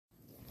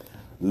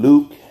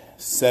Luke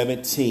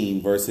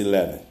 17, verse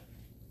 11.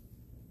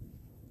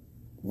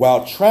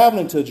 While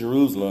traveling to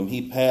Jerusalem,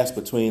 he passed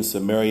between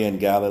Samaria and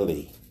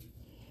Galilee.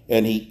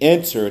 And he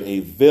entered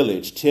a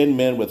village. 10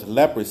 men with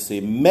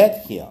leprosy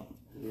met him.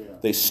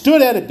 They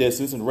stood at a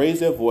distance and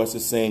raised their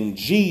voices, saying,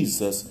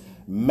 Jesus,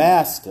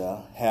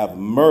 Master, have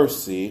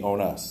mercy on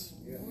us.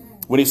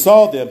 When he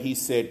saw them, he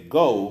said,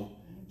 Go,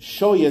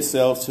 show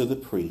yourselves to the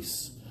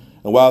priests.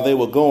 And while they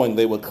were going,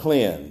 they were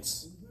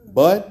cleansed.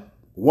 But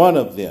one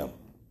of them,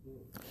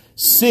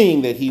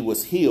 seeing that he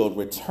was healed,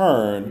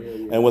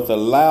 returned and with a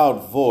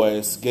loud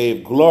voice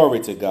gave glory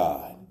to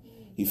God.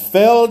 He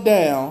fell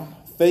down,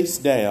 face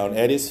down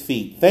at his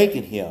feet,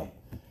 thanking him.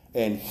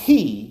 And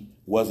he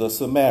was a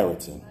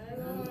Samaritan.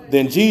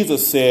 Then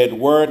Jesus said,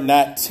 Were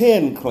not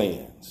 10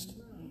 cleansed?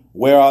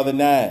 Where are the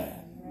 9?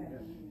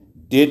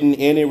 Didn't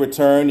any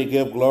return to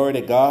give glory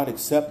to God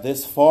except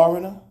this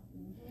foreigner?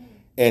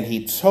 And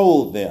he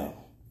told him,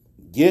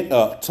 Get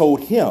up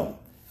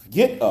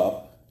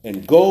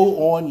and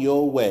go on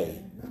your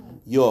way.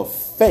 Your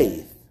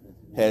faith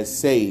has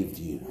saved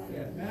you.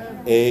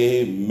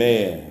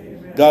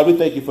 Amen. God, we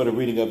thank you for the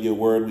reading of your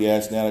word. We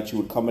ask now that you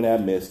would come in our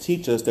midst.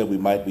 Teach us that we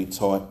might be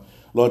taught.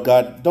 Lord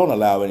God, don't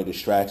allow any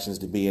distractions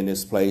to be in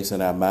this place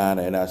in our mind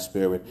and in our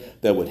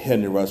spirit that would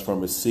hinder us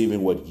from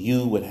receiving what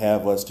you would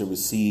have us to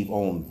receive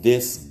on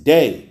this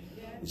day.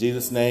 In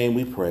Jesus' name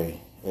we pray.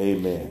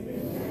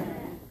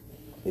 Amen.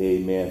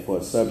 Amen. For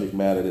a subject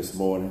matter this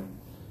morning,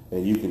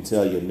 and you can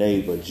tell your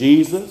neighbor,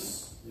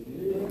 Jesus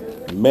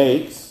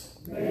makes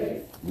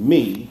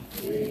me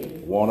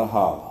want to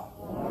holler.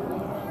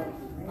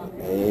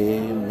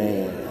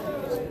 Amen.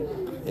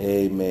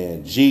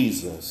 Amen.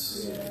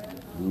 Jesus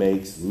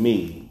makes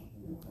me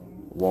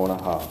want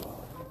to holler.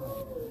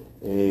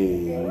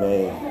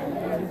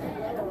 Amen.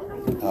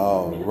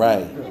 All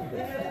right.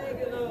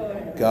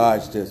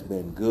 God's just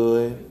been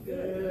good.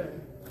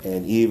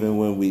 And even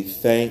when we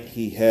think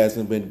he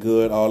hasn't been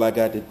good, all I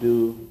got to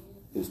do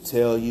is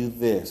tell you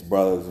this,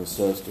 brothers and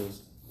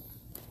sisters.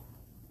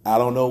 I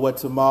don't know what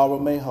tomorrow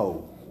may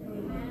hold.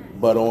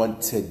 But on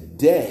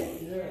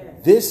today,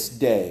 this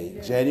day,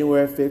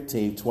 January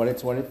 15,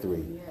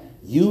 2023,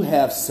 you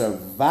have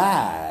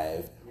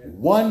survived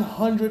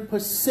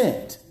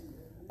 100%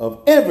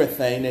 of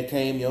everything that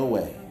came your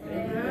way.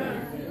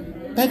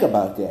 Think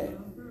about that.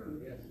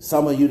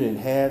 Some of you done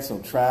had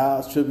some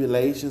trials,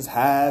 tribulations,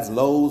 highs,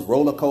 lows,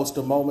 roller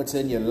coaster moments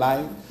in your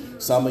life.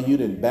 Some of you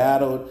done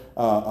battled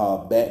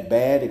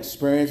bad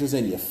experiences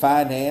in your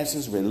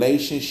finances,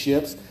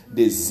 relationships,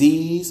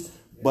 disease.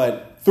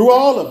 But through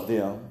all of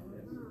them,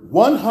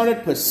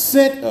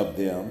 100% of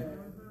them,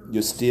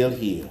 you're still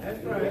here.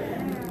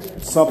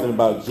 Something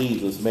about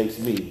Jesus makes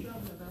me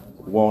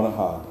want to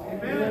holler.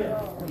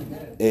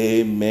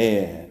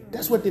 Amen.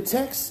 That's what the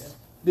text,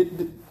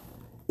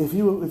 if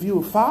you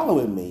were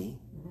following me,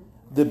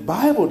 the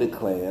Bible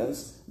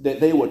declares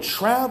that they were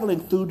traveling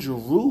through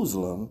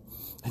Jerusalem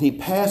and he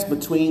passed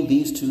between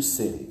these two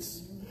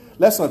cities.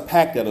 Let's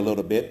unpack that a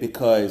little bit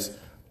because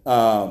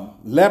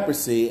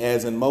leprosy,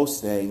 as in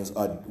most things,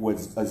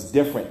 is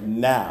different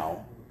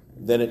now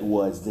than it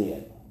was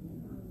then.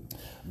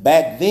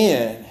 Back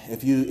then,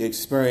 if you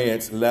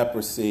experienced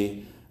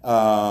leprosy,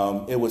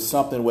 it was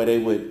something where they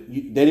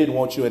didn't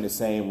want you in the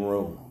same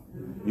room.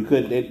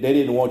 They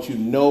didn't want you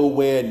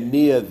nowhere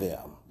near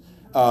them.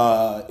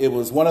 It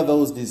was one of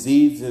those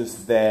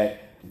diseases that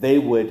they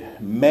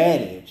would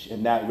manage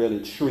and not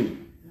really treat.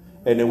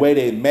 And the way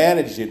they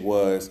managed it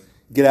was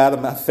get out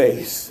of my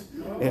face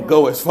and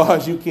go as far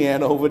as you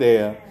can over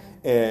there.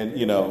 And,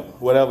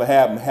 whatever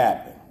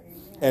happened.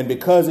 And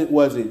because it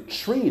wasn't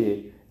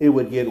treated, it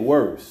would get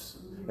worse.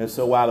 And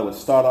so while it would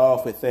start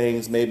off with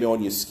things maybe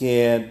on your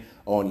skin,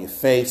 on your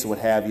face, what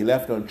have you,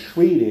 left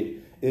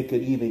untreated, it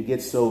could even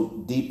get so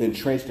deep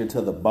entrenched into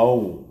the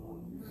bone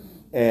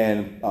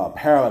and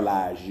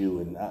paralyze you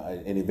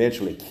and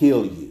eventually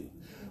kill you.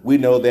 We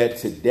know that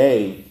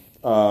today,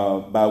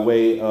 by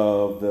way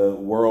of the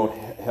World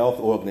Health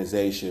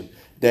Organization,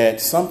 that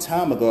some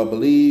time ago, I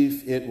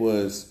believe it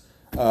was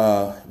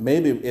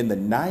maybe in the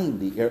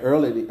 90s,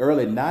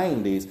 early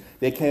 90s,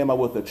 they came up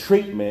with a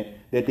treatment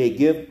that they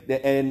give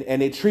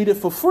and they treat it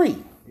for free.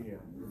 Yeah.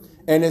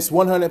 And it's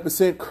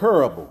 100%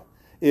 curable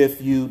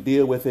if you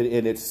deal with it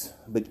in its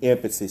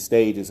infancy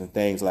stages and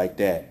things like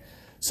that.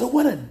 So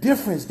what a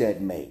difference that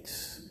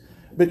makes.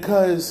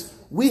 Because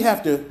we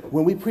have to,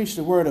 when we preach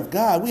the word of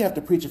God, we have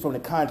to preach it from the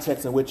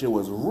context in which it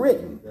was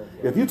written.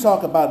 If you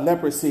talk about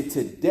leprosy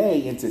today,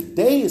 in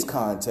today's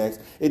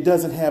context, it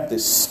doesn't have the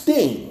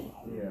sting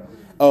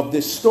of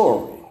this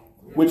story,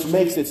 which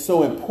makes it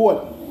so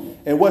important.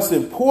 And what's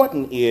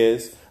important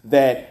is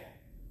that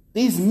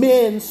these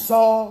men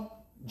saw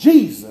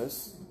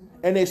Jesus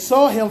and they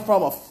saw him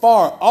from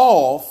afar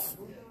off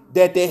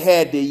that they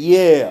had to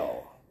yell.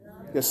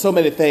 There's so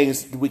many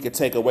things we could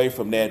take away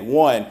from that.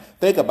 One,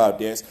 think about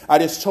this. I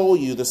just told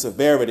you the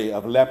severity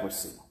of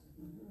leprosy.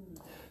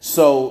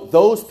 So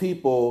those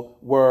people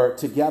were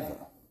together.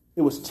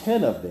 It was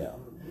 10 of them.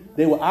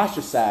 They were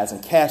ostracized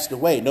and cast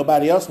away.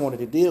 Nobody else wanted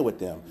to deal with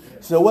them.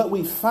 So what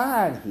we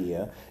find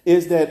here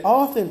is that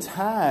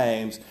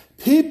oftentimes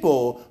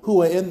people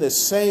who are in the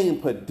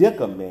same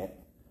predicament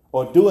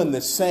or doing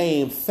the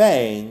same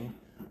thing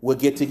will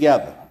get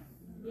together.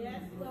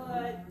 Yes,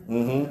 Lord.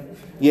 Mm-hmm.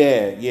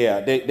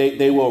 Yeah.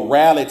 They will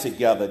rally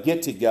together,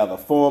 get together,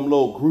 form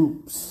little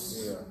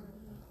groups,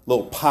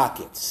 little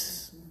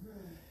pockets.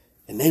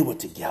 And they were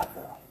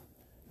together.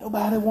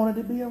 Nobody wanted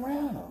to be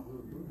around them.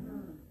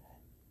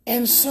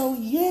 And so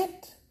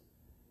yet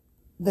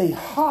they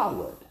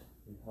hollered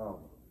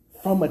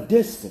from a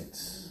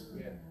distance,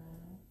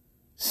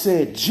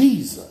 said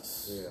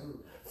Jesus.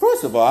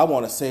 First of all, I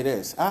want to say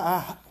this.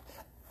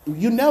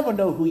 You never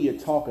know who you're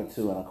talking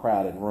to in a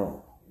crowded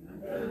room.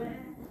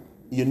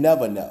 You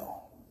never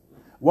know.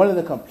 One of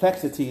the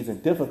complexities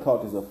and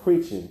difficulties of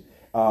preaching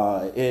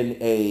in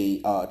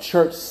a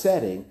church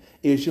setting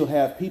is you'll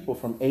have people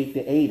from 8 to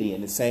 80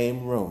 in the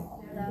same room.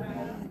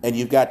 And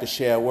you've got to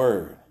share a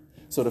word.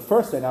 So the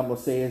first thing I'm going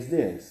to say is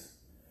this.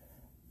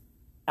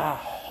 I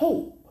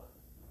hope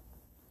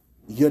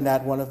you're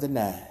not one of the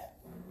 9.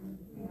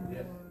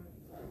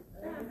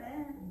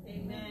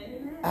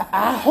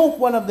 I hope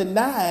one of the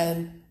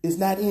 9 is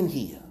not in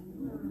here.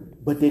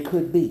 But they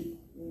could be.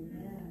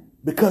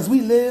 Because we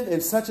live in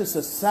such a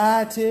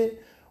society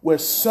where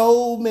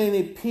so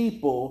many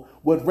people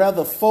would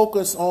rather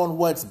focus on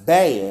what's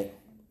bad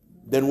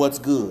than what's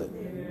good.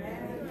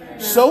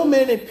 So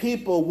many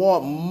people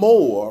want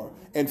more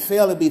and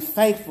fail to be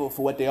thankful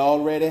for what they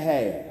already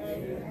have.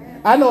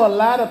 I know a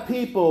lot of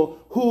people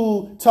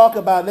who talk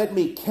about, let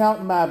me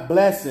count my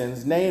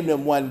blessings, name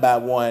them one by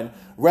one,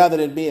 rather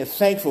than being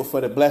thankful for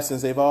the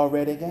blessings they've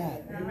already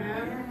got.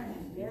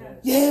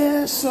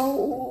 Yeah,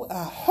 so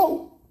I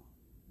hope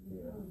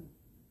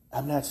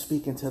I'm not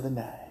speaking to the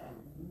 9.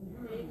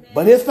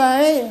 But if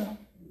I am,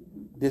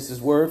 this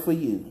is word for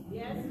you.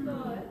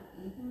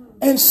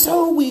 And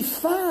so we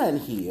find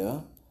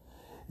here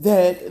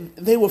that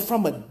they were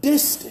from a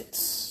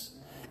distance.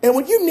 And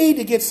when you need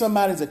to get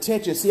somebody's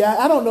attention, see,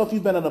 I don't know if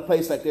you've been in a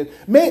place like this.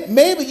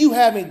 Maybe you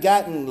haven't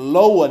gotten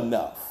low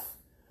enough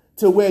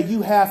to where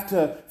you have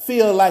to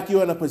feel like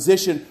you're in a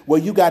position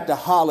where you got to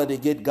holler to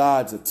get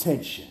God's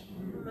attention.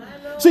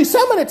 See,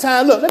 some of the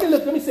time,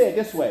 let me say it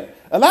this way.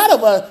 A lot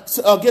of us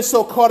get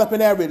so caught up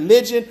in our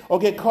religion or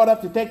get caught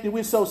up to think that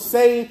we're so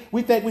saved.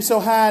 We think we're so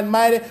high and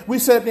mighty. We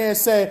sit up there and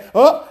say,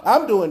 oh,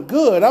 I'm doing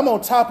good. I'm on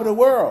top of the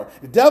world.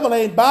 The devil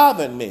ain't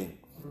bothering me.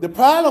 The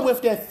problem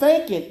with that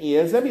thinking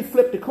is, let me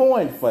flip the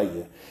coin for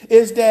you,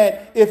 is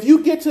that if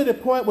you get to the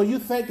point where you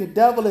think the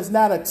devil is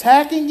not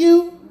attacking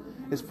you,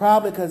 it's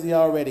probably because he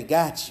already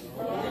got you.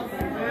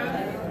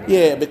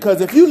 Yeah,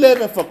 because if you're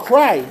living for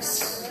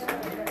Christ,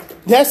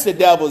 that's the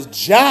devil's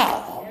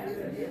job,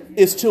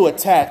 is to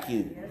attack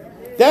you.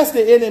 That's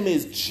the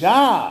enemy's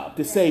job,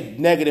 to say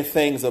negative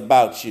things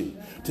about you,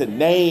 to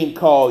name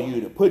call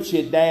you, to put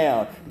you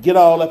down, get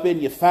all up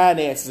in your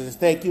finances and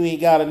think you ain't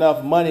got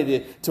enough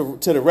money to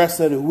the rest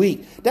of the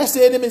week. That's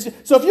the enemy's job.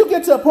 So if you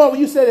get to a point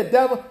where you say to the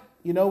devil,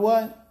 you know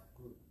what?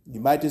 You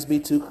might just be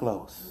too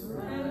close.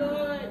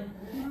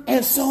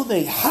 And so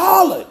they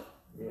hollered,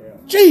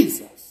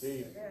 Jesus.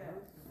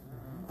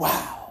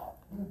 Wow.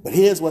 But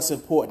here's what's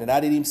important, and I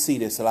didn't even see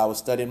this till I was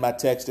studying my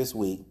text this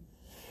week.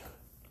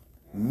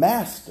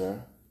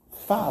 Master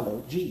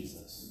followed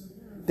Jesus.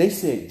 They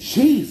said,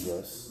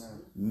 Jesus,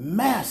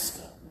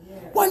 Master.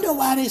 Wonder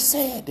why they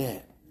said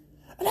that.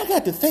 And I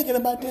got to thinking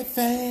about that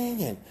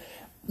thing, and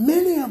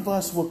many of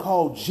us will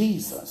call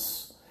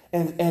Jesus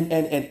and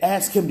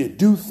ask him to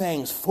do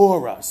things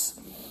for us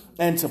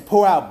and to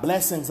pour out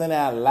blessings in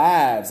our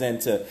lives and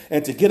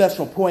to get us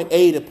from point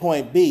A to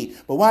point B.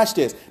 But watch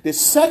this. The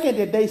second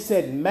that they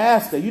said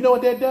Master, you know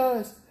what that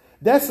does?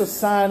 That's a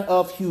sign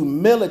of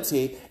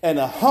humility and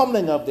a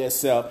humbling of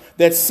themselves.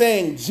 That's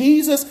saying,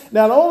 Jesus,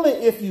 not only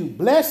if you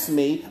bless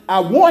me,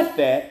 I want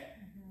that,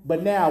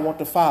 but now I want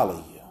to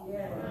follow you.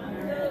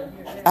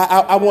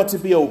 I want to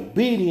be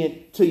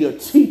obedient to your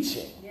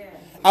teaching.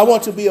 I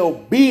want to be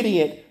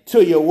obedient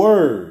to your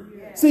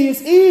word. See,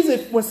 it's easy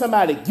when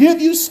somebody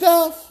give you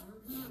stuff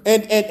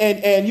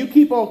and you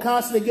keep on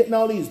constantly getting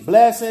all these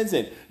blessings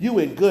and you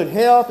in good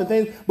health and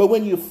things. But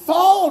when you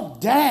fall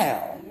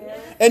down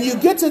and you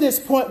get to this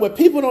point where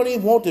people don't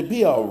even want to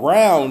be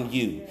around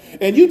you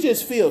and you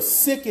just feel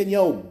sick in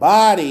your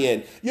body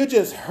and you're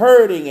just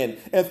hurting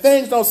and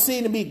things don't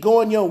seem to be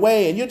going your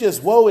way and you're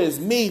just woe is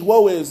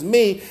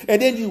me.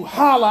 And then you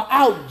holler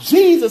out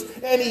Jesus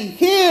and he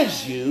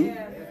hears you.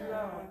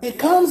 It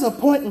comes a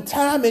point in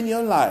time in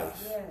your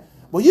life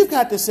where you've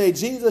got to say,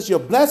 Jesus, your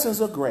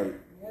blessings are great,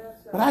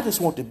 but I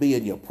just want to be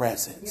in your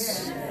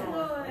presence.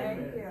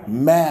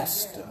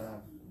 Master,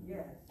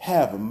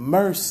 have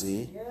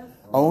mercy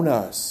on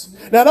us.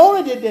 Not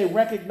only did they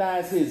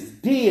recognize his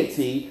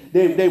deity,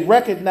 they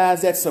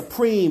recognized that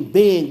supreme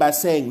being by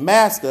saying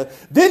Master,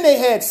 then they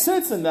had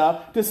sense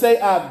enough to say,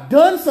 I've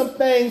done some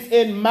things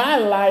in my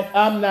life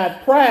I'm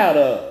not proud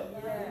of.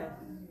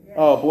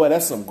 Oh boy,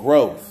 that's some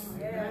growth.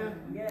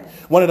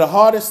 One of the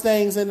hardest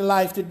things in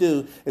life to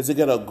do is to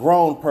get a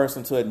grown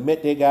person to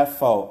admit they got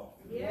fault.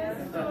 Yes,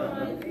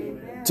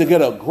 Lord. To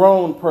get a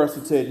grown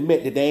person to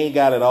admit that they ain't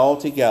got it all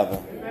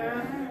together.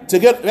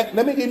 Let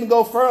me even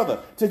go further.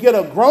 To get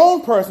a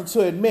grown person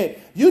to admit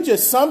you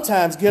just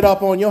sometimes get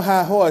up on your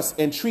high horse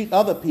and treat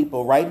other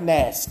people right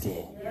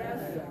nasty.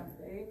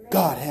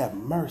 God have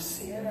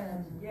mercy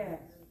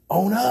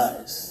on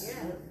us.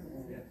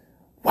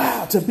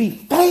 Wow, to be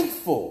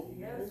thankful.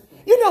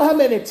 You know how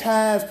many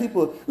times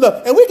people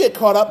look, and we get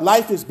caught up.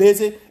 Life is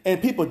busy,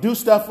 and people do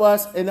stuff for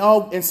us,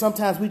 and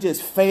sometimes we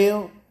just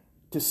fail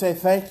to say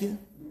thank you.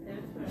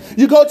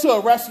 You go to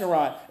a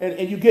restaurant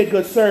and you get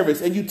good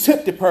service, and you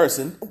tip the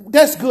person.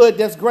 That's good.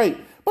 That's great.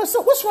 But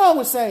so, what's wrong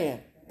with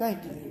saying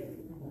thank you?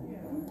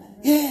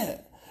 Yeah,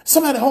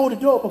 somebody hold the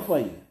door open for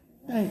you.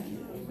 Thank you.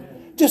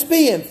 Just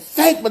being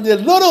thankful. The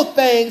little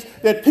things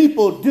that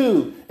people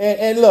do.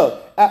 And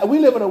look, we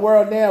live in a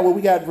world now where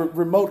we got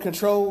remote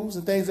controls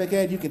and things like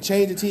that. You can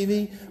change the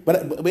TV.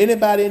 But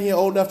anybody in here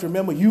old enough to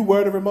remember you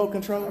were the remote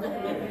control?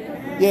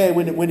 Yeah,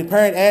 when the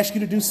parent asked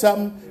you to do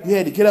something, you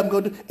had to get up and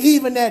go do.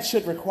 Even that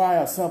should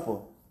require a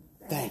simple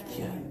thank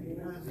you.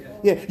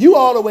 Yeah, you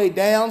all the way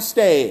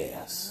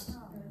downstairs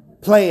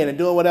playing and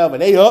doing whatever.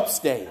 And they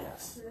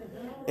upstairs.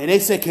 And they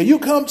say, can you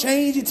come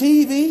change your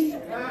TV?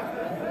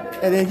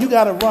 And then you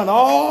got to run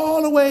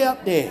all the way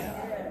up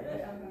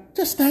there.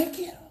 Just thank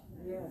you.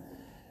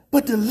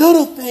 But the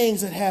little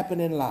things that happen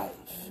in life.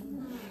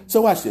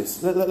 So watch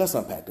this. Let's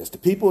unpack this.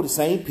 The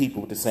same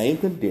people with the same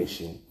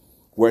condition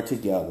were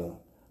together.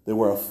 They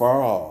were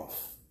afar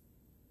off.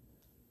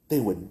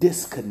 They were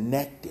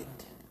disconnected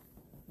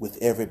with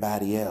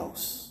everybody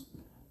else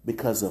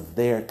because of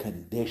their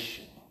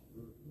condition.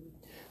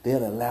 They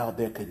had allowed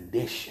their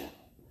condition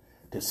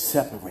to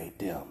separate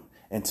them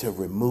and to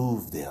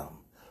remove them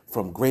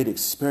from great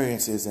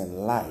experiences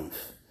in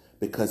life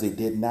because they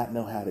did not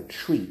know how to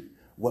treat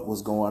what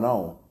was going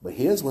on. But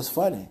here's what's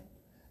funny.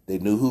 They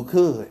knew who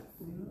could.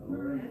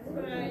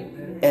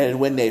 And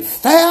when they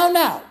found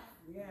out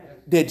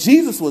that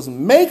Jesus was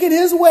making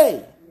his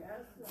way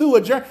through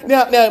a journey.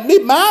 Now be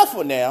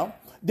mindful now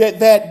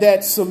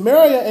that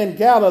Samaria and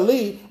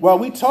Galilee, while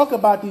we talk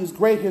about these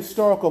great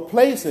historical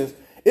places,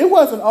 it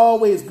wasn't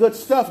always good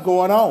stuff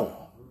going on.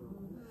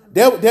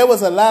 There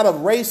was a lot of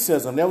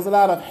racism. There was a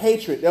lot of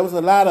hatred. There was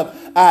a lot of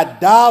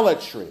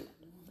idolatry.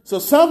 So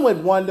some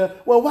would wonder,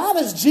 well, why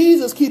does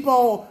Jesus keep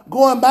on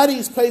going by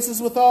these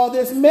places with all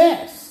this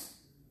mess?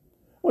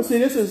 Well, see,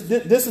 this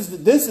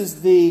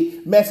is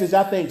the message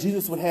I think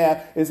Jesus would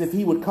have is if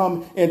he would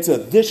come into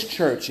this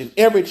church and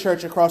every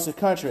church across the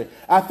country.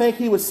 I think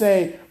he would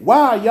say, why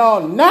are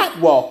y'all not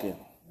walking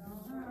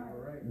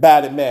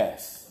by the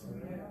mess?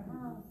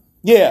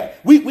 Yeah,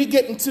 we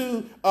get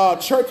into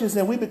churches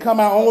and we become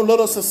our own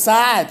little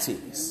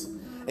societies.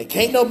 And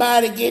can't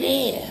nobody get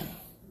in.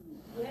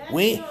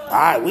 We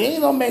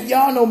ain't gonna make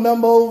y'all no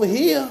member over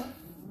here.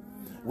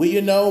 We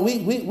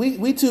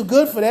too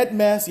good for that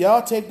mess.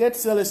 Y'all take that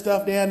silly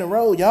stuff down the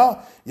road.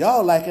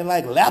 Y'all like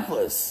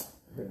lepers.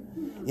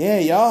 Yeah,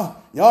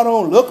 y'all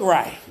don't look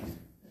right.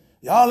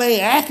 Y'all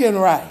ain't acting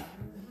right.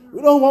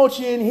 We don't want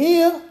you in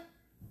here.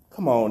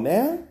 Come on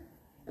now.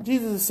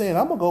 Jesus is saying,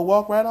 I'm gonna go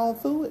walk right on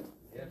through it.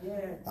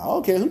 I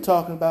don't care who's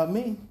talking about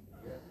me.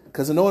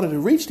 Because in order to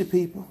reach the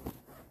people,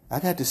 I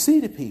got to see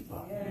the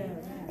people.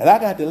 And I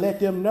got to let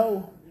them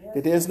know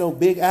that there's no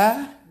big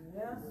I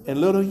and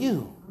little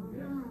you.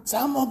 So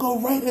I'm going to go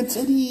right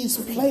into these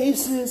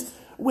places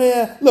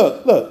where,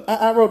 look,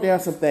 I wrote down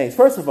some things.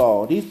 First of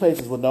all, these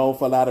places were known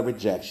for a lot of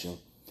rejection.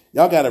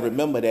 Y'all got to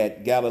remember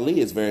that Galilee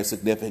is very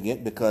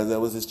significant because that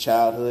was his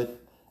childhood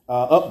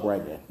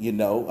upbringing,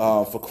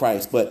 for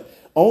Christ. But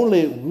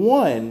only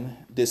one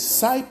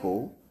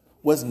disciple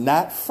was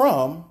not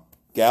from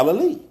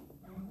Galilee.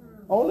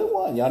 Only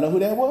one. Y'all know who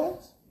that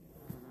was?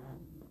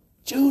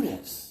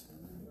 Judas.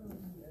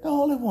 The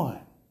only one.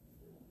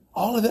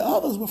 All of the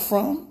others were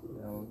from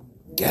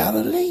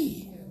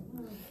Galilee.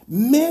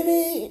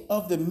 Many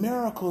of the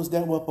miracles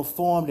that were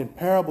performed in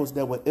parables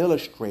that were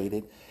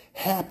illustrated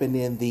happened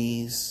in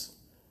these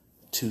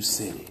two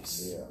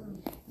cities.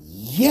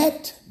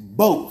 Yet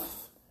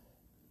both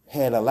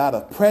had a lot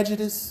of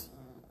prejudice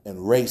and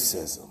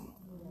racism.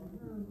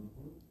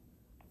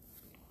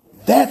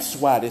 That's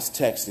why this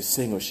text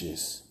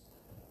distinguishes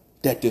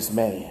that this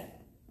man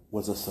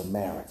was a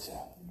Samaritan.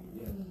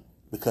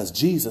 Because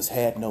Jesus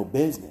had no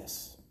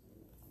business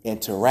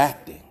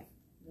interacting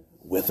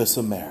with a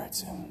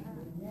Samaritan.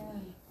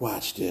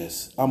 Watch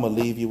this. I'm going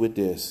to leave you with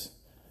this.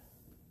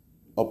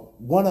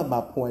 One of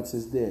my points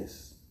is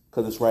this,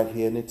 because it's right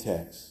here in the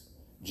text.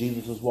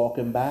 Jesus was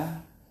walking by.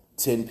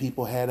 10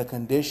 people had a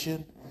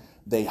condition.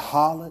 They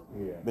hollered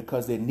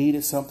because they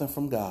needed something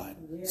from God.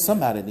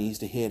 Somebody needs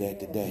to hear that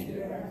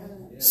today.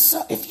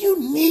 So if you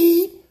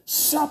need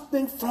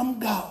something from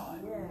God,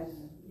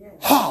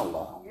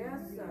 holler.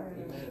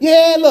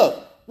 Yeah,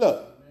 look.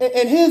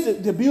 And here's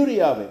the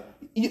beauty of it.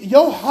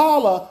 Your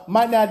holler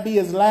might not be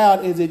as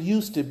loud as it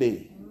used to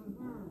be.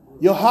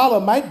 Your holler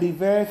might be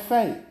very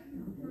faint.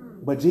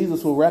 But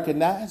Jesus will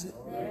recognize it.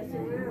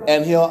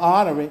 And he'll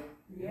honor it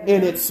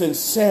in its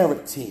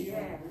sincerity.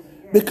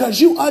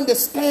 Because you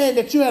understand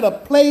that you're at a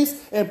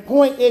place and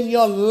point in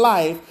your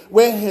life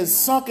where it has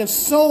sunken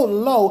so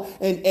low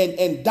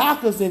and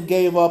doctors then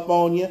gave up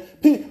on you.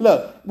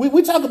 Look,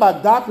 we talk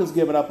about doctors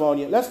giving up on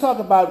you. Let's talk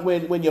about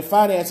when your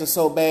finances are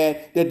so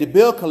bad that the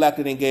bill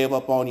collector then gave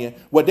up on you.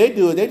 What they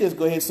do is they just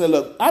go ahead and say,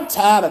 look, I'm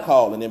tired of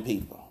calling them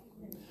people.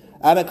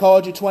 I done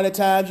called you 20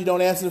 times. You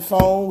don't answer the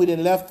phone. We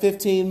done left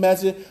 15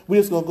 messages. We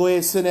just going to go ahead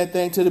and send that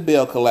thing to the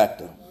bill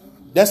collector.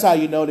 That's how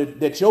you know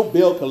that your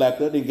bill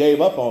collector then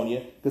gave up on you,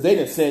 because they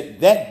done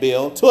sent that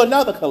bill to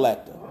another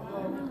collector.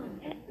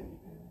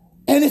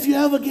 And if you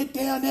ever get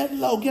down that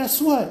low, guess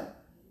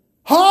what?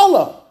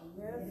 Holla.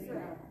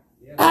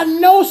 I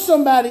know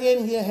somebody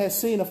in here has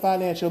seen a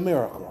financial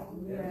miracle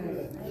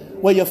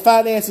where your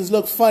finances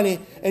look funny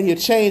and your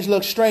change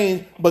looks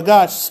strange, but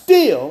God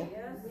still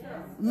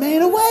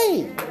made a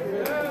way.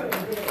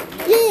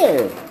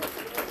 Yeah.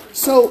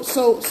 So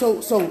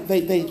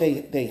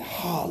they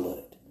hollered.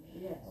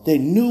 They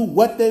knew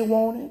what they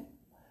wanted,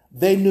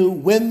 they knew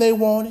when they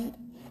wanted,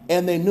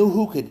 and they knew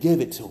who could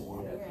give it to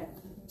them.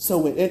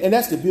 So, and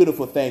that's the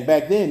beautiful thing.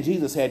 Back then,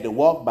 Jesus had to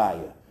walk by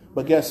you.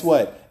 But guess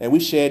what? And we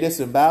shared this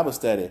in Bible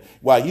study.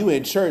 While you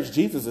in church,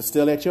 Jesus is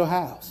still at your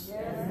house.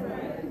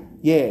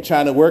 Yeah,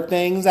 trying to work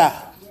things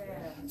out.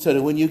 So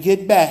that when you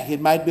get back, it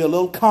might be a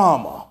little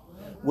calmer.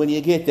 When you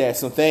get there,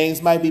 some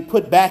things might be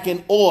put back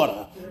in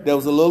order. That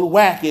was a little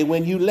wacky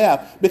when you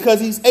left, because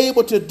he's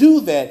able to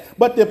do that.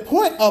 But the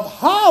point of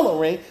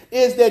hollering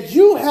is that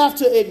you have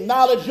to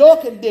acknowledge your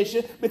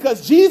condition,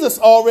 because Jesus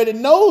already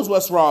knows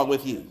what's wrong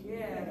with you.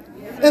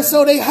 And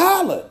so they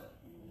hollered.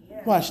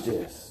 Watch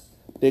this.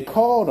 They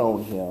called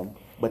on him,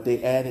 but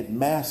they added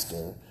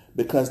master,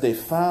 because they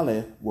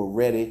finally were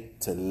ready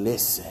to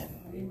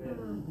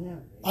listen.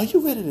 Are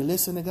you ready to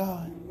listen to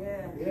God?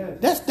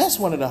 That's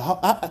one of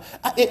the...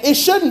 it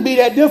shouldn't be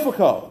that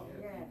difficult.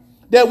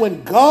 That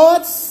when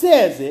God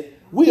says it,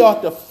 we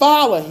ought to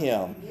follow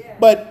him.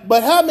 But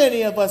how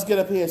many of us get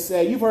up here and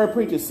say, you've heard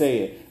preachers say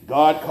it,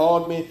 God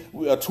called me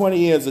 20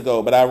 years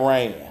ago, but I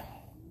ran.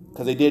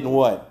 Because they didn't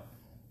what?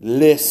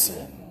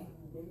 Listen.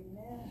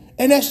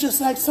 And that's just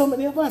like so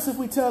many of us, if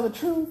we tell the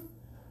truth.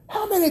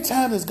 How many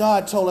times has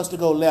God told us to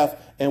go left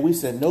and we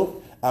said,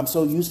 nope, I'm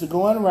so used to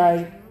going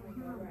right,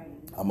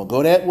 I'm going to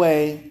go that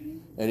way.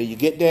 And then you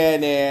get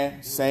down there,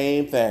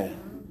 same thing.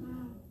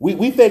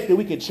 We think that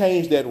we can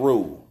change that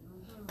rule.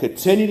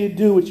 Continue to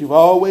do what you've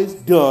always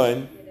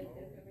done,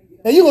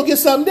 and you're going to get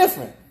something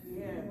different.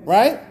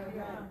 Right?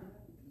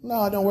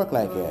 No, it don't work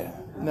like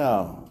that.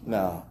 No.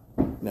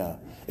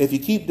 If you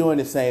keep doing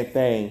the same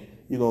thing,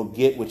 you're going to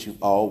get what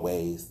you've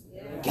always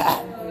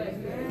got.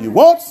 You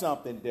want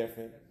something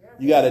different,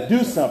 you got to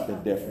do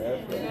something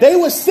different. They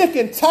were sick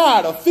and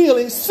tired of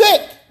feeling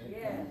sick.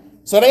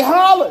 So they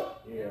hollered,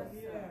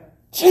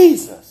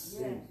 Jesus,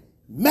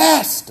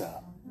 Master,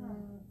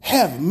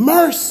 have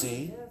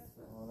mercy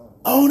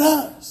on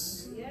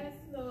us. Yes,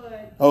 Lord.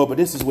 Oh, but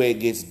this is where it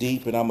gets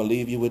deep, and I'm going to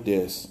leave you with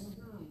this.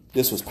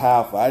 This was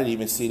powerful. I didn't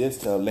even see this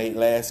till late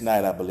last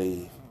night, I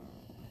believe.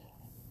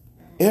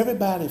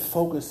 Everybody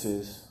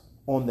focuses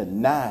on the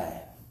 9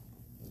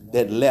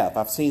 that left.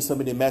 I've seen so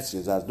many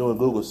messages. I was doing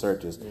Google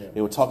searches.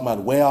 They were talking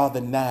about, where are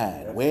the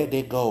 9? Where'd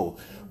they go?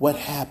 What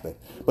happened?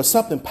 But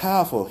something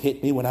powerful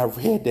hit me when I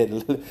read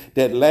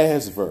that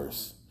last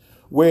verse,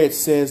 where it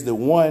says the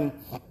one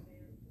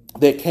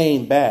that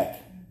came back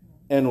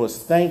and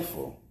was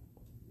thankful.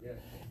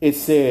 It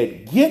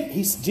said,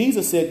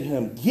 Jesus said to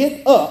him,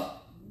 get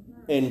up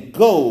and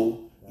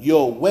go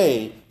your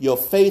way. Your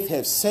faith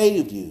has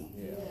saved you.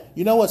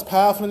 You know what's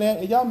powerful in that?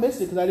 And y'all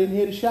missed it because I didn't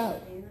hear the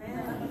shout.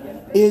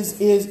 Is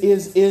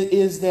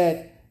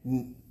that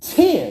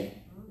 10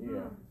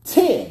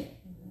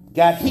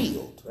 got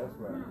healed.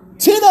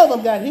 10 of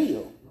them got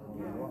healed.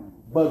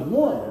 But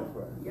 1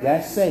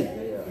 got saved.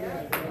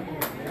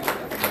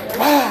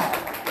 Wow.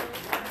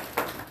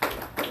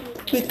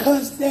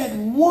 Because that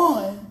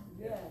 1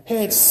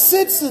 had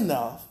sense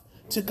enough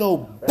to go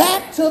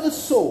back to the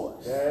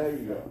source,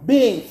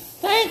 being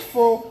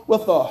thankful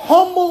with a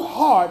humble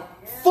heart,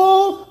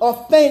 full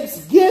of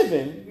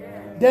thanksgiving,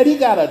 that he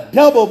got a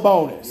double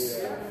bonus.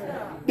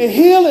 The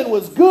healing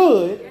was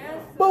good,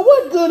 but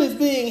what good is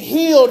being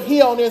healed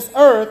here on this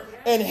earth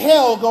and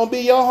hell gonna be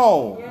your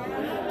home?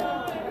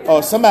 Oh,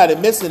 somebody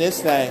missing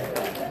this thing.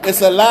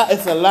 It's a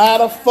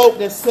lot of folk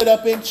that sit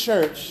up in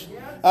church.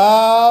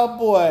 Oh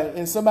boy!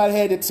 And somebody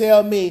had to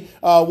tell me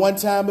one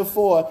time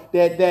before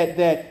that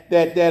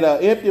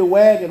empty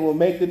wagon will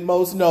make the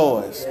most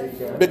noise,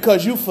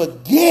 because you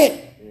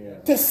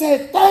forget to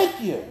say thank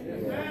you.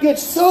 Get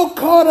so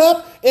caught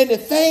up in the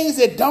things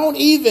that don't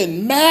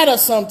even matter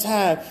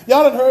sometimes.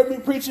 Y'all have heard me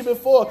preaching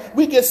before.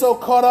 We get so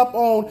caught up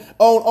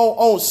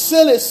on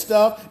silly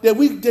stuff that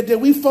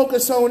we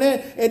focus on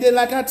that, and then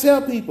like I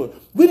tell people,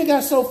 we done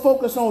got so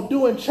focused on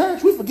doing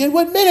church, we forget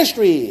what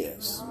ministry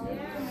is.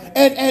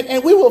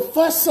 And we will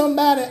fuss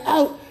somebody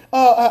out.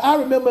 I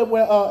remember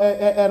when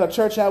at a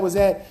church I was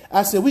at,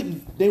 I said,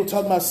 they were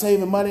talking about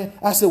saving money.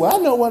 I said, well, I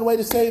know one way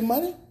to save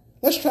money.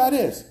 Let's try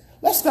this.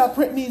 let's stop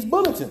printing these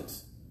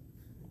bulletins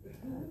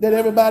that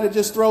everybody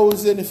just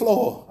throws in the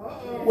floor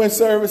when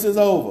service is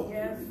over.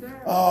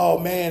 Oh,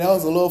 man, that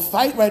was a little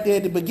fight right there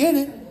at the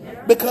beginning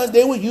because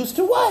they were used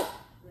to what?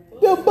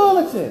 The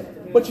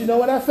bulletin. But you know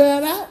what I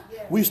found out?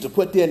 We used to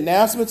put the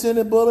announcements in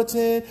the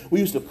bulletin. We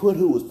used to put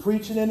who was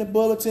preaching in the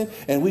bulletin.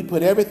 And we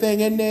put everything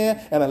in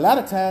there. And a lot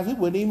of times we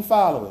wouldn't even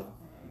follow it.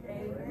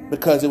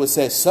 Because it would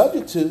say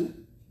subject to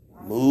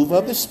move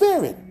of the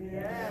Spirit.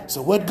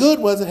 So what good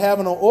was it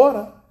having an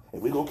order?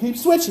 And we're going to keep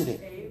switching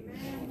it.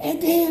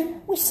 And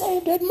then we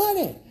saved that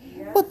money.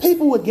 But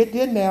people would get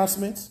the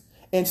announcements.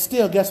 And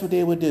still, guess what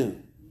they would do?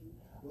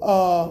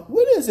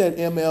 What is that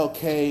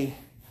MLK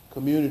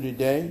Community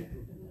Day?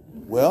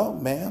 Well,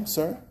 ma'am,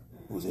 sir,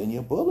 it was in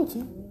your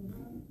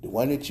bulletin. The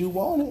one that you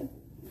wanted.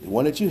 The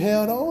one that you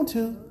held on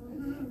to.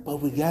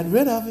 But we got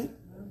rid of it.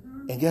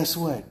 And guess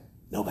what?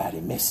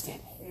 Nobody missed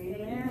it.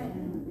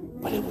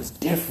 But it was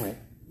different.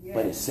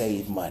 But it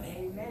saved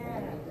money.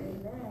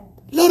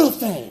 Little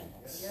things.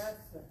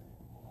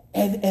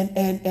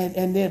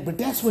 And then, but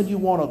that's when you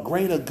want a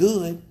greater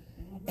good.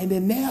 And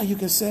then now you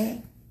can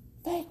say,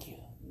 thank you.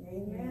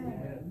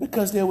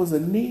 Because there was a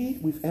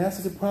need. We've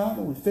answered the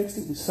problem. We fixed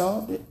it. We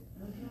solved it.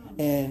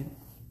 And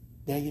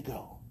there you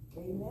go.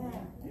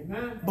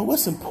 But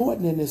what's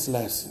important in this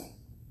lesson?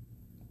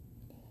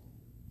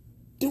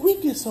 Do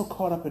we get so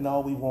caught up in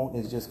all we want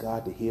is just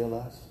God to heal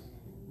us?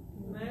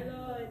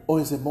 Or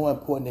is it more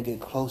important to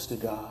get close to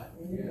God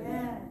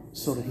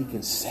so that he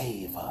can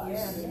save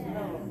us?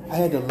 I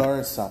had to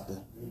learn something.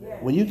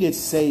 When you get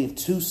saved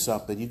to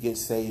something, you get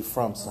saved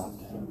from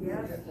something.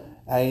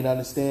 I ain't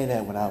understand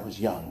that when I was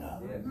younger.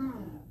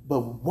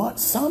 But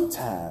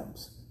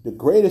sometimes the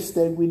greatest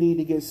thing we need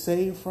to get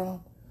saved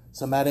from,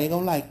 somebody ain't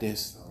gonna like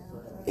this,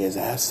 is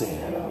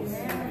ourselves.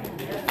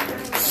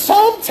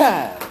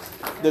 Sometimes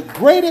the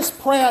greatest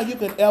prayer you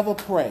can ever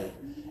pray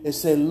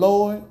is say,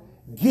 Lord,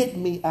 get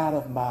me out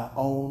of my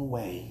own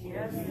way.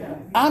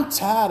 I'm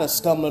tired of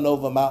stumbling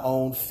over my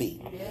own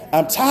feet.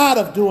 I'm tired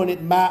of doing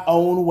it my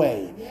own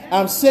way.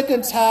 I'm sick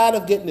and tired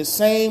of getting the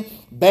same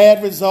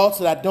bad results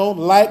that I don't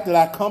like, that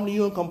I come to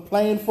you and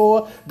complain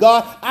for.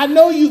 God, I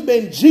know you've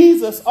been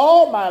Jesus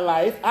all my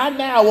life. I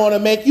now want to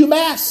make you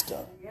master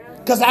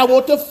because I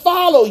want to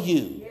follow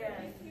you.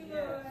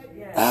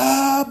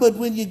 But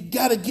when you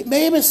got to get,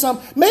 maybe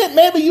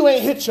you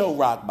ain't hit your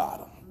rock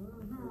bottom.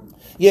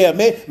 Yeah,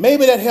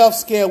 maybe that health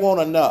scare won't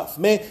enough.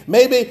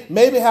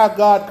 Maybe how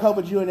God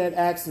covered you in that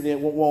accident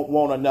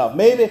won't enough.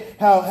 Maybe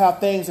how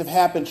things have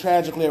happened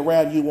tragically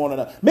around you won't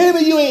enough.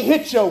 Maybe you ain't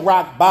hit your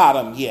rock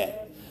bottom yet.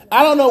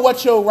 I don't know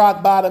what your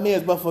rock bottom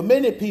is, but for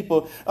many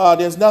people,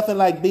 there's nothing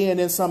like being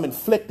in some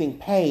inflicting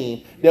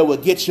pain that will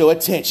get your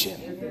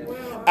attention.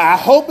 I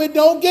hope it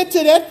don't get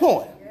to that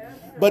point.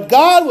 But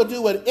God will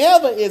do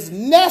whatever is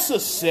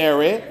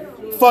necessary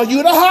for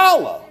you to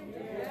holler.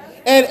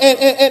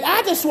 And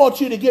I just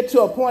want you to get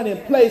to a point in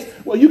place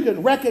where you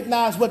can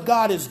recognize what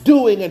God is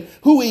doing and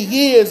who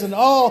he is and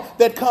all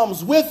that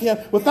comes with him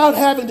without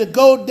having to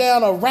go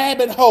down a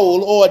rabbit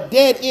hole or a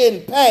dead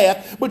end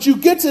path. But you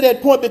get to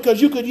that point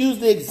because you could use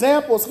the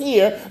examples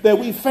here that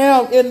we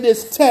found in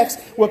this text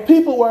where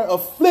people were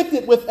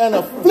afflicted with an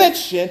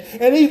affliction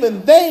and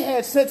even they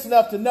had sense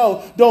enough to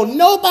know, don't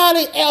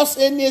nobody else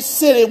in this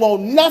city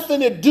want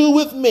nothing to do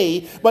with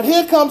me. But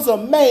here comes a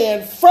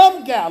man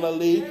from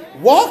Galilee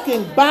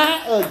walking by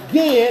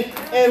again,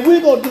 and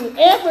we're going to do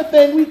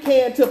everything we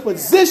can to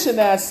position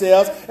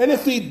ourselves, and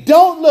if he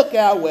don't look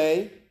our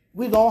way,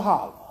 we're going to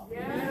holler.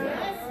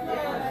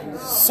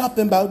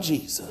 Something about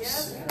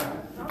Jesus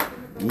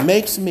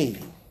makes me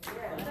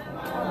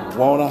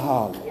want to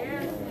holler.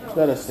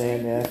 Let us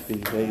stand there,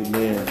 feet.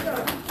 Amen.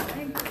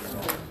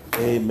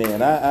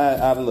 Amen.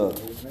 I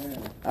look,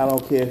 I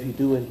don't care if you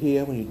do it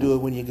here, when you do it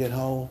when you get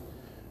home,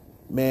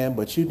 man,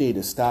 but you need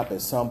to stop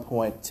at some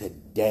point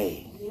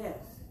today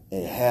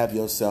and have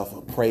yourself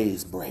a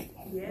praise break.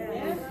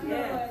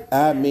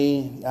 I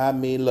mean,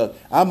 look,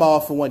 I'm all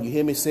for one. You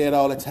hear me say it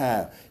all the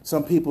time.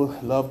 Some people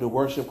love to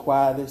worship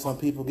quietly. Some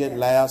people get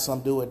loud.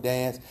 Some do a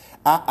dance.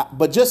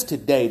 But just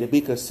today, to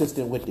be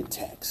consistent with the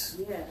text,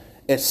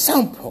 at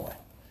some point,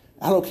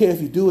 I don't care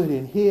if you do it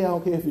in here. I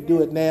don't care if you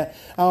do it now.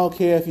 I don't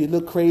care if you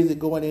look crazy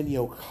going in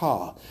your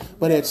car.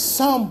 But at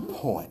some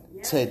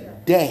point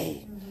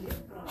today,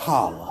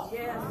 holler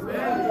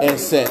and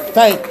say,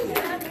 thank you.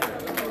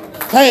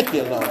 Thank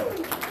you, Lord.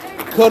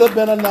 It could have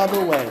been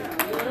another way.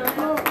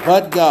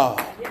 But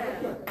God.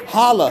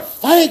 Holla,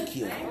 thank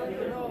you.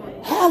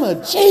 Holla,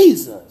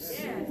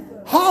 Jesus.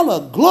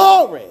 Holla,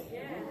 glory.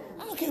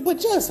 Okay, but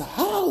just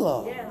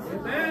holla.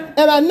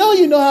 And I know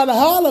you know how to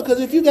holla because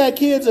if you got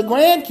kids or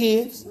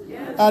grandkids,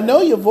 I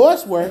know your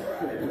voice works.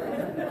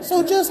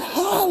 So just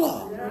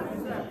holla.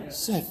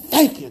 Say,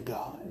 thank you,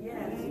 God,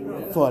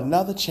 for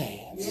another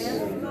chance.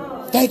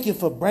 Thank you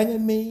for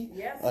bringing me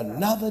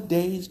another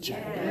day's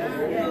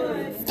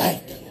journey.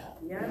 Thank you.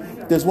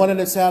 There's one in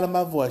the sound of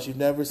my voice. You've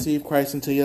never received Christ into your